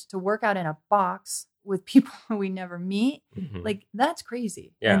 gazillion to work out in a box with people we never meet. Like, that's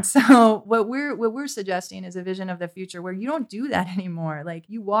crazy. Yeah. And so what we're suggesting is a vision of the future where you don't do that anymore. Like,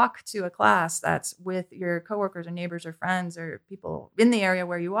 you walk to a class that's with your coworkers or neighbors or friends or people in the area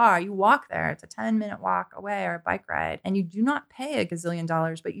where you are. You walk there. It's a 10-minute walk away or a bike ride, and you do not pay $1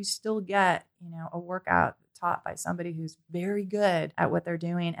 gazillion, but you still get, you know, a workout taught by somebody who's very good at what they're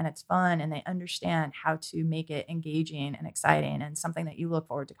doing, and it's fun, and they understand how to make it engaging and exciting and something that you look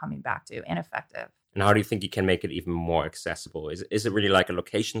forward to coming back to and effective. And how do you think you can make it even more accessible? Is it really like a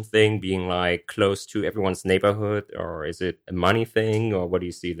location thing, being like close to everyone's neighborhood, or is it a money thing, or what do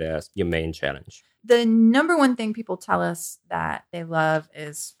you see there as your main challenge? The number one thing people tell us that they love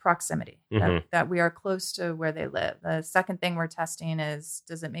is proximity, that we are close to where they live. The second thing we're testing is,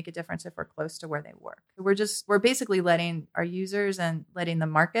 does it make a difference if we're close to where they work? We're basically letting our users and letting the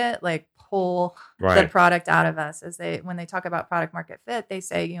market like pull the product out of us. When they talk about product market fit, they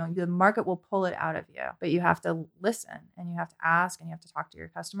say, you know, the market will pull it out of you, but you have to listen and you have to ask and you have to talk to your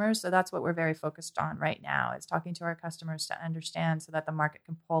customers. So that's what we're very focused on right now, is talking to our customers to understand so that the market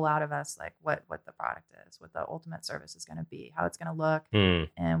can pull out of us like what the product is, what the ultimate service is going to be, how it's going to look,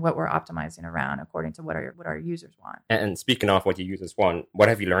 and what we're optimizing around according to what our users want. And speaking of what your users want, what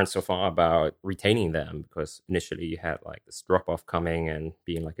have you learned so far about retaining them? Because initially you had like this drop-off coming and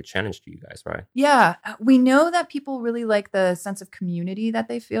being like a challenge to you guys, right? Yeah, we know that people really like the sense of community that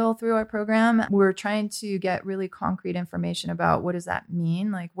they feel through our program. We're trying to get really concrete information about what does that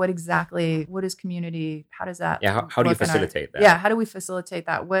mean? Like, what is community? How does that how do you facilitate that? Yeah, how do we facilitate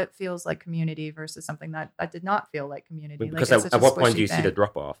that? What feels like community versus something that did not feel like community? Because like, at what point do you see the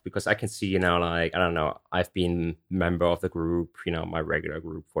drop off? Because I can see, you know, like, I don't know, I've been member of the group, you know, my regular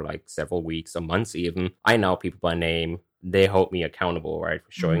group for like several weeks or months even. I know people by name. They hold me accountable, right,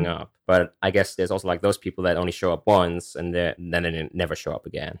 for showing up. But I guess there's also like those people that only show up once and then they never show up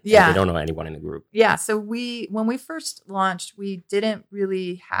again. Yeah. They don't know anyone in the group. Yeah. So when we first launched, we didn't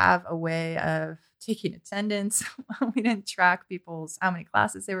really have a way of taking attendance. We didn't track how many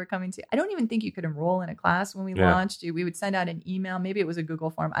classes they were coming to. I don't even think you could enroll in a class when we launched. We would send out an email. Maybe it was a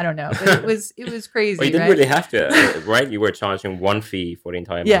Google form. I don't know. But it was crazy. Well, you didn't really have to, right? You were charging one fee for the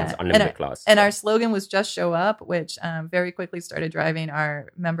entire month's unlimited class. And our slogan was just show up, which very quickly started driving our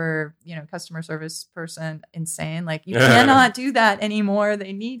member, you know, customer service person insane. Like, you cannot do that anymore.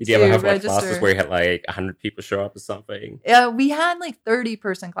 They need to register. Did you ever have like classes where you had like 100 people show up or something? Yeah, we had like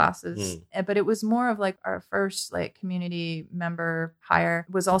 30-person classes, but it was more of like our first like community member hire.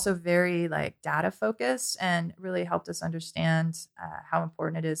 Was also very like data focused and really helped us understand how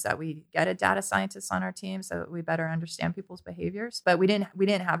important it is that we get a data scientist on our team so that we better understand people's behaviors. But we didn't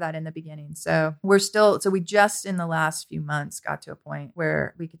have that in the beginning. So we just in the last few months got to a point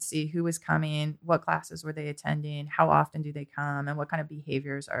where we could see who was coming, what classes were they attending, how often do they come, and what kind of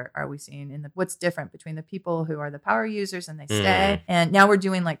behaviors are we seeing what's different between the people who are the power users and they stay. And now we're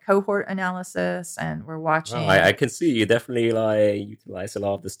doing like cohort analysis and we're watching. Well, I can see you definitely like utilize a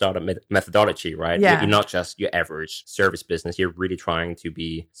lot of the startup methodology, right? Yeah. You're not just your average service business. You're really trying to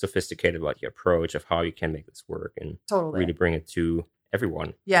be sophisticated about your approach of how you can make this work and really bring it to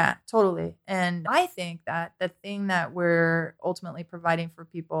everyone. Yeah, totally. And I think that the thing that we're ultimately providing for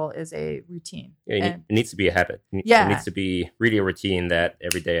people is a routine. Yeah, it needs to be a habit. It needs to be really a routine that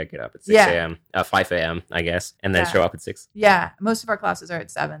every day I get up at 6 a.m., 5 a.m., I guess, and then show up at 6. Yeah, most of our classes are at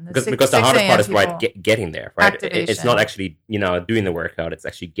 7. Because the harder part is getting there, right? It's not actually, you know, doing the workout. It's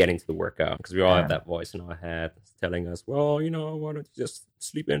actually getting to the workout. Because we all have that voice in our head telling us, well, you know, why don't you just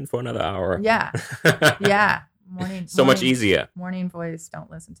sleep in for another hour? Yeah. Yeah. So much easier. Morning voice. Don't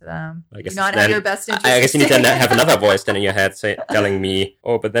listen to them. I guess do not have your best interest. I guess you need to have another voice then in your head telling me,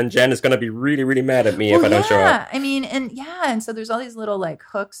 oh, but then Jenn is going to be really, really mad at me if I don't show up. I mean, and so there's all these little like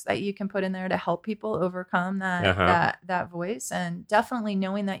hooks that you can put in there to help people overcome that voice. And definitely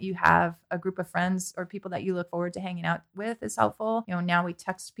knowing that you have a group of friends or people that you look forward to hanging out with is helpful. You know, now we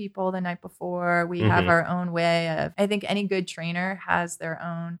text people the night before. We have our own way of, I think any good trainer has their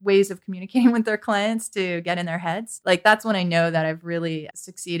own ways of communicating with their clients to get in their heads. Like that's when I know that I've really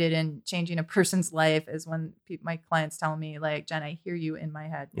succeeded in changing a person's life is when my clients tell me like, Jenn, I hear you in my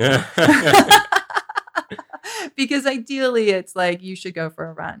head. Because ideally it's like you should go for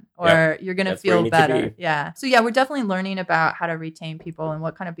a run or you're going to feel better. Yeah. So we're definitely learning about how to retain people and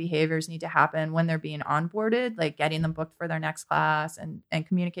what kind of behaviors need to happen when they're being onboarded, like getting them booked for their next class and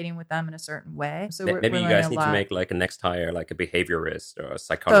communicating with them in a certain way. So maybe you guys need to make like a next hire, like a behaviorist or a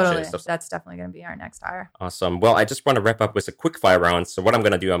psychologist. Totally. That's definitely going to be our next hire. Awesome. Well, I just want to wrap up with a quick fire round. So what I'm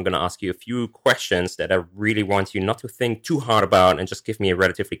going to do, I'm going to ask you a few questions that I really want you not to think too hard about and just give me a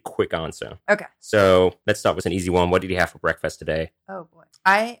relatively quick answer. Okay. So let's start with an easy one. What did you have for breakfast today? Oh boy.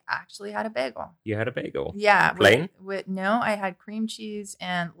 I actually had a bagel. You had a bagel? Yeah. Plain? No, I had cream cheese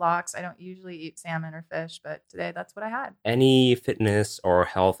and lox. I don't usually eat salmon or fish, but today that's what I had. Any fitness or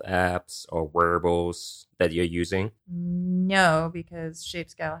health apps or wearables that you're using? No, because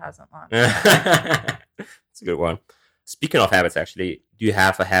Shapescale hasn't launched. That's a good one. Speaking of habits, actually, do you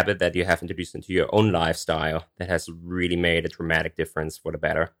have a habit that you have introduced into your own lifestyle that has really made a dramatic difference for the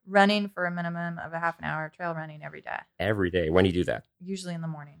better? Running for a minimum of a half an hour, trail running every day. Every day? When do you do that? Usually in the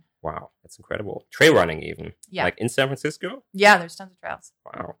morning. Wow, that's incredible. Trail running even? Yeah. Like in San Francisco? Yeah, there's tons of trails.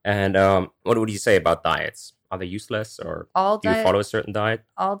 Wow. And what would you say about diets? Are they useless or do you follow a certain diet?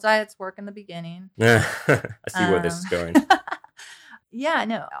 All diets work in the beginning. I see where this is going. Yeah,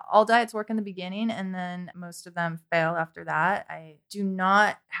 no, all diets work in the beginning and then most of them fail after that. I do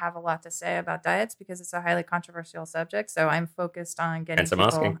not have a lot to say about diets because it's a highly controversial subject. So I'm focused on getting people.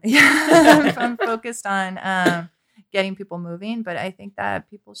 Asking. Yeah, I'm focused on getting people moving. But I think that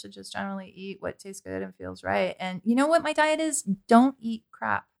people should just generally eat what tastes good and feels right. And you know what my diet is? Don't eat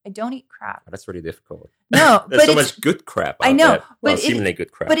crap. I don't eat crap. Oh, that's really difficult. No, there's so much good crap out I know, there. Well, seemingly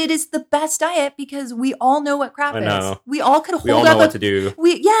good crap. But it is the best diet because we all know what crap is. We all could hold up. We all know what to do.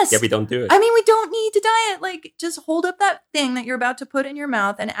 Yes. Yeah, we don't do it. I mean, we don't need to diet. Like, just hold up that thing that you're about to put in your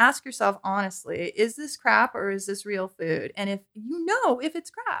mouth and ask yourself honestly, is this crap or is this real food? And if you know if it's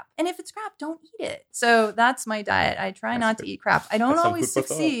crap, and if it's crap, don't eat it. So that's my diet. I try not to eat crap. I don't always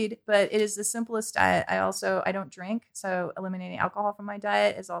succeed, but it is the simplest diet. I don't drink, so eliminating alcohol from my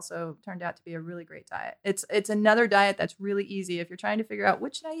diet is also turned out to be a really great diet. It's another diet that's really easy. If you're trying to figure out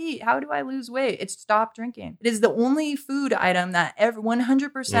what should I eat, how do I lose weight, it's stop drinking. It is the only food item that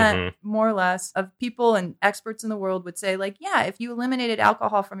 100% more or less of people and experts in the world would say like, yeah, if you eliminated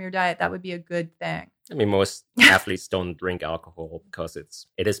alcohol from your diet, that would be a good thing. I mean, most athletes don't drink alcohol because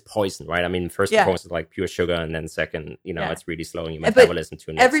it is poison, right? I mean, first of all, it's like pure sugar, and then second, it's really slowing your metabolism to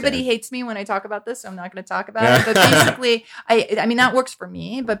an extent. Everybody hates me when I talk about this, so I'm not going to talk about it. But basically, I mean, that works for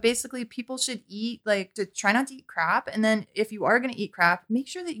me. But basically, people should eat to try not to eat crap, and then if you are going to eat crap, make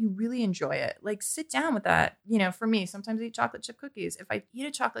sure that you really enjoy it. Like, sit down with that. You know, for me, sometimes I eat chocolate chip cookies. If I eat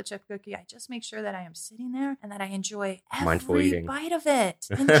a chocolate chip cookie, I just make sure that I am sitting there and that I enjoy every bite of it.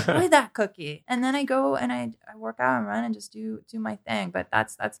 Enjoy that cookie, and then I go and I work out and run and just do my thing. But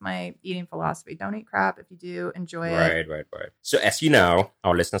that's my eating philosophy. Don't eat crap. If you do, enjoy it. Right. So as you know,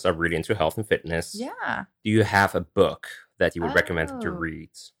 our listeners are really into health and fitness. Yeah. Do you have a book that you would recommend them to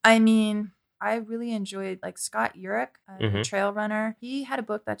read? I mean, I really enjoyed Scott Jurek, a trail runner. He had a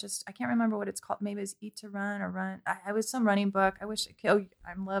book that I can't remember what it's called. Maybe it's Eat to Run or Run. I was some running book. I wish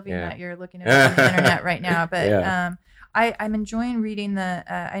I'm loving that you're looking at it on the internet right now. But I'm enjoying reading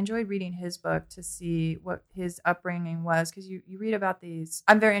I enjoyed reading his book to see what his upbringing was, because you read about these.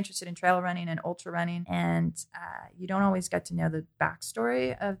 I'm very interested in trail running and ultra running, and you don't always get to know the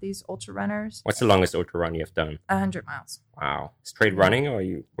backstory of these ultra runners. What's the longest ultra run you have done? 100 miles. Wow. Straight running, or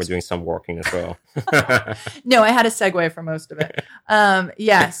you were doing some walking as well? No, I had a Segway for most of it.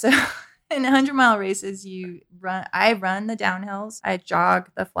 So in 100-mile races, I run the downhills, I jog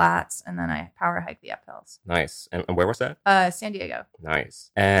the flats, and then I power hike the uphills. Nice. And where was that? San Diego.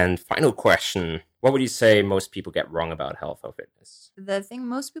 Nice. And final question. What would you say most people get wrong about health or fitness? The thing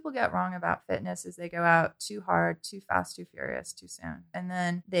most people get wrong about fitness is they go out too hard, too fast, too furious, too soon. And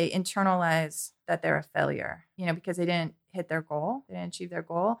then they internalize that they're a failure, because they didn't hit their goal. They didn't achieve their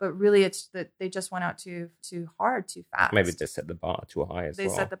goal. But really, it's that they just went out too hard, too fast. Maybe they set the bar too high as well.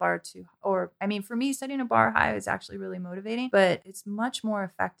 They set the bar too, or I mean, for me, setting a bar high is actually really motivating, but it's much more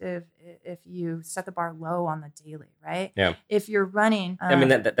effective if you set the bar low on the daily, right? Yeah. If you're running, I mean,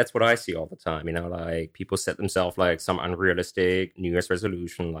 that's what I see all the time. You know, like people set themselves like some unrealistic New Year's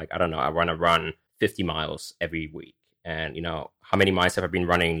resolution. Like, I don't know, I want to run 50 miles every week. And, you know, how many miles have I been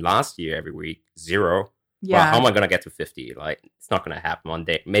running last year every week? 0. Yeah. Well, how am I going to get to 50? Like, it's not going to happen one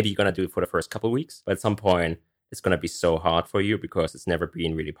day. Maybe you're going to do it for the first couple of weeks, but at some point, it's going to be so hard for you because it's never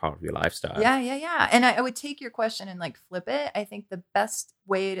been really part of your lifestyle. Yeah. And I would take your question and like flip it. I think the best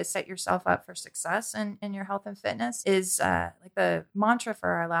way to set yourself up for success in your health and fitness is like the mantra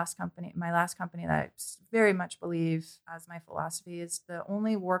for my last company that I very much believe as my philosophy is the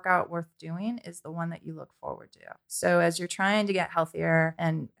only workout worth doing is the one that you look forward to. So as you're trying to get healthier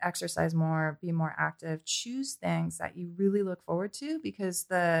and exercise more, be more active, choose things that you really look forward to, because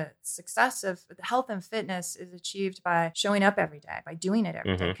the success of health and fitness is achieved by showing up every day, by doing it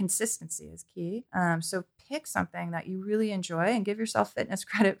every day. Consistency is key. So pick something that you really enjoy and give yourself fitness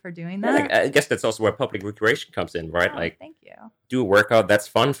credit for doing that. Yeah, I guess that's also where public recreation comes in, right? Oh, like, thank you. Do a workout that's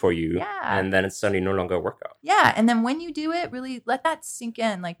fun for you. Yeah. And then it's suddenly no longer a workout. Yeah. And then when you do it, really let that sink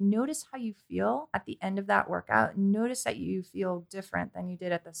in. Like, notice how you feel at the end of that workout. Notice that you feel different than you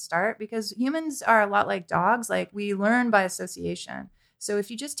did at the start, because humans are a lot like dogs. Like, we learn by association. So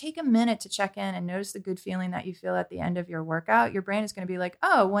if you just take a minute to check in and notice the good feeling that you feel at the end of your workout, your brain is going to be like,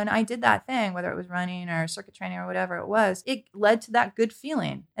 oh, when I did that thing, whether it was running or circuit training or whatever it was, it led to that good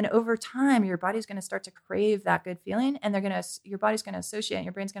feeling. And over time, your body's going to start to crave that good feeling, and your body's going to associate, and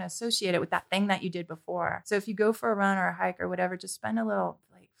your brain's going to associate it with that thing that you did before. So if you go for a run or a hike or whatever, just spend a little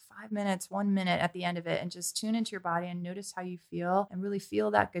 5 minutes, 1 minute at the end of it and just tune into your body and notice how you feel and really feel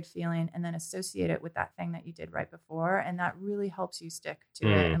that good feeling, and then associate it with that thing that you did right before. And that really helps you stick to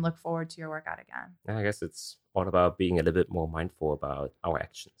it and look forward to your workout again. I guess it's all about being a little bit more mindful about our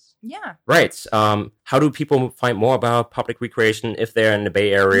actions. Yeah. Right. How do people find more about public recreation if they're in the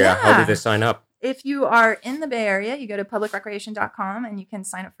Bay Area? Yeah. How do they sign up? If you are in the Bay Area, you go to publicrecreation.com and you can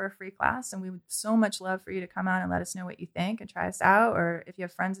sign up for a free class. And we would so much love for you to come out and let us know what you think and try us out. Or if you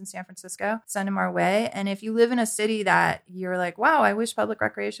have friends in San Francisco, send them our way. And if you live in a city that you're like, wow, I wish public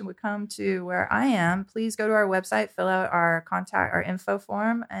recreation would come to where I am, please go to our website, fill out our info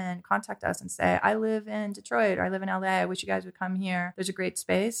form, and contact us and say, I live in Detroit or I live in LA. I wish you guys would come here. There's a great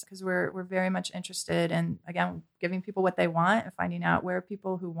space, because we're very much interested in, again, giving people what they want and finding out where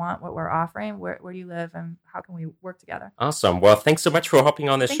people who want what we're offering, where do you live, and how can we work together? Awesome. Well, thanks so much for hopping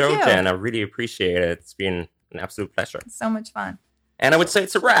on the show, you. Jenn. I really appreciate it. It's been an absolute pleasure. It's so much fun. And I would say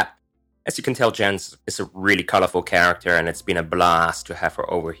it's a wrap. As you can tell, Jenn is a really colorful character, and it's been a blast to have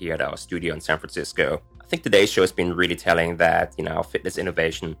her over here at our studio in San Francisco. I think today's show has been really telling that, fitness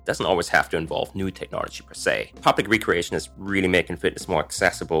innovation doesn't always have to involve new technology per se. Public recreation is really making fitness more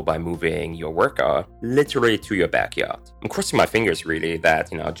accessible by moving your workout literally to your backyard. I'm crossing my fingers really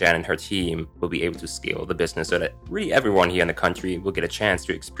that, Jenn and her team will be able to scale the business so that really everyone here in the country will get a chance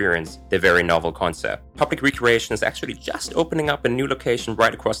to experience their very novel concept. Public recreation is actually just opening up a new location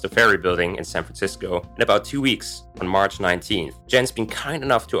right across the Ferry Building in San Francisco in about 2 weeks on March 19th. Jenn's been kind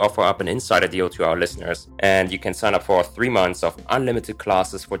enough to offer up an insider deal to our listeners, and you can sign up for 3 months of unlimited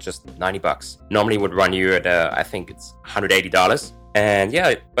classes for just $90. Normally would run you at, I think it's $180. And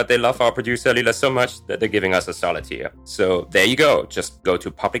yeah, but they love our producer Lila so much that they're giving us a solid here. So there you go. Just go to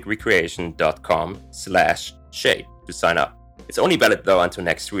publicrecreation.com/shade to sign up. It's only valid though until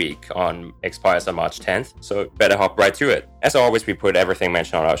next week, expires on March 10th, so better hop right to it. As always, we put everything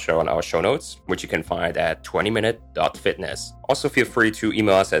mentioned on our show on our show notes, which you can find at 20minute.fitness. Also feel free to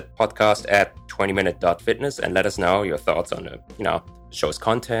email us at podcast@20minute.fitness and let us know your thoughts on the show's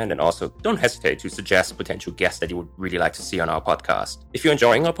content, and also don't hesitate to suggest potential guests that you would really like to see on our podcast. If you're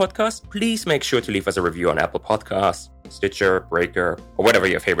enjoying our podcast, please make sure to leave us a review on Apple Podcasts, Stitcher, Breaker, or whatever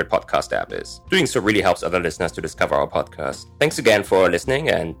your favorite podcast app is. Doing so really helps other listeners to discover our podcast. Thanks again for listening,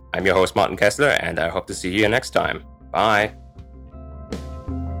 and I'm your host, Martin Kessler, and I hope to see you next time. Bye.